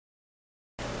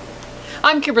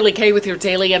I'm Kimberly Kay with your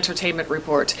Daily Entertainment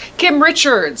Report. Kim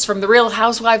Richards from The Real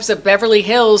Housewives of Beverly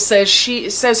Hills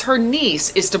says her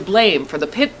niece is to blame for the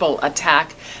pit bull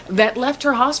attack that left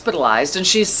her hospitalized, and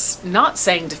she's not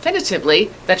saying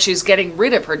definitively that she's getting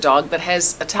rid of her dog that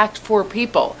has attacked 4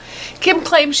 people. Kim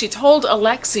claims she told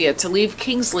Alexia to leave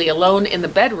Kingsley alone in the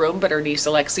bedroom, but her niece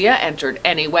Alexia entered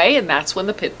anyway, and that's when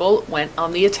the pit bull went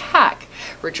on the attack.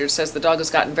 Richards says the dog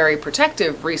has gotten very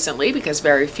protective recently because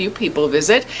very few people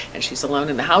visit, and she's alone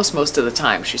in the house most of the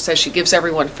time. She says she gives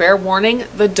everyone fair warning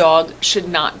the dog should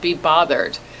not be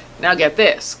bothered. Now get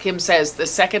this, Kim says, the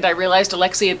second I realized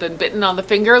Alexia had been bitten on the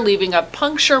finger, leaving a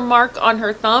puncture mark on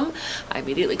her thumb, I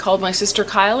immediately called my sister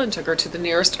Kyle and took her to the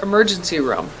nearest emergency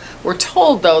room. We're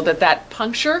told, though, that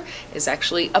puncture is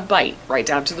actually a bite right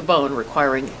down to the bone,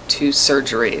 requiring 2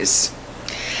 surgeries.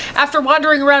 After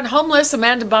wandering around homeless,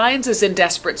 Amanda Bynes is in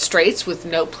desperate straits with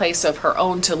no place of her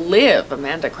own to live.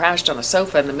 Amanda crashed on a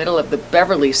sofa in the middle of the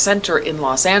Beverly Center in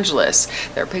Los Angeles.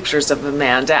 There are pictures of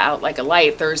Amanda out like a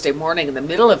light Thursday morning in the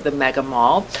middle of the mega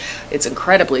mall. It's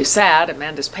incredibly sad.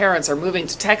 Amanda's parents are moving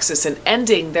to Texas and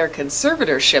ending their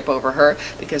conservatorship over her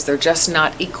because they're just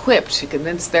not equipped to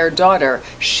convince their daughter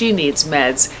she needs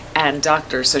meds and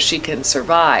doctors so she can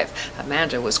survive.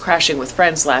 Amanda was crashing with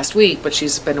friends last week, but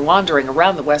she's been wandering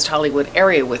around the West Hollywood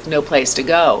area with no place to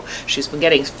go. She's been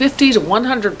getting $50 to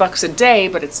 $100 a day,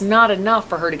 but it's not enough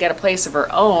for her to get a place of her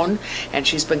own, and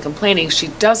she's been complaining she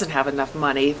doesn't have enough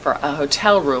money for a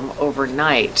hotel room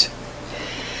overnight.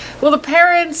 Well, the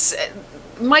parents,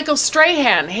 Michael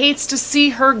Strahan hates to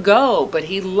see her go, but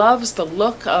he loves the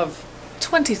look of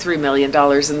 $23 million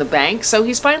in the bank, so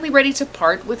he's finally ready to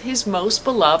part with his most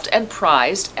beloved and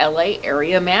prized LA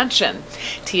area mansion.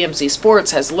 TMZ Sports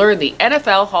has learned the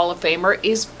NFL Hall of Famer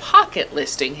is pocket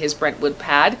listing his Brentwood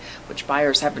pad, which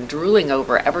buyers have been drooling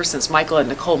over ever since Michael and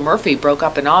Nicole Murphy broke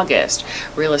up in August.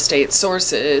 Real estate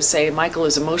sources say Michael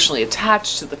is emotionally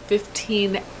attached to the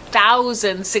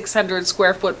 15,600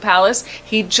 square foot palace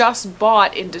he just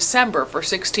bought in December for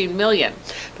 $16 million.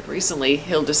 But recently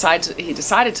he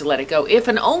decided to let it go if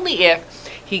and only if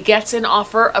he gets an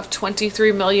offer of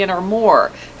 $23 million or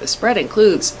more. The spread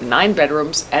includes 9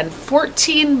 bedrooms and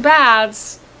 14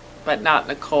 baths, but not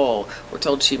Nicole. We're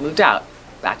told she moved out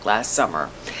back last summer.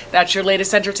 That's your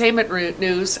latest entertainment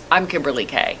news. I'm Kimberly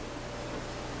Kay.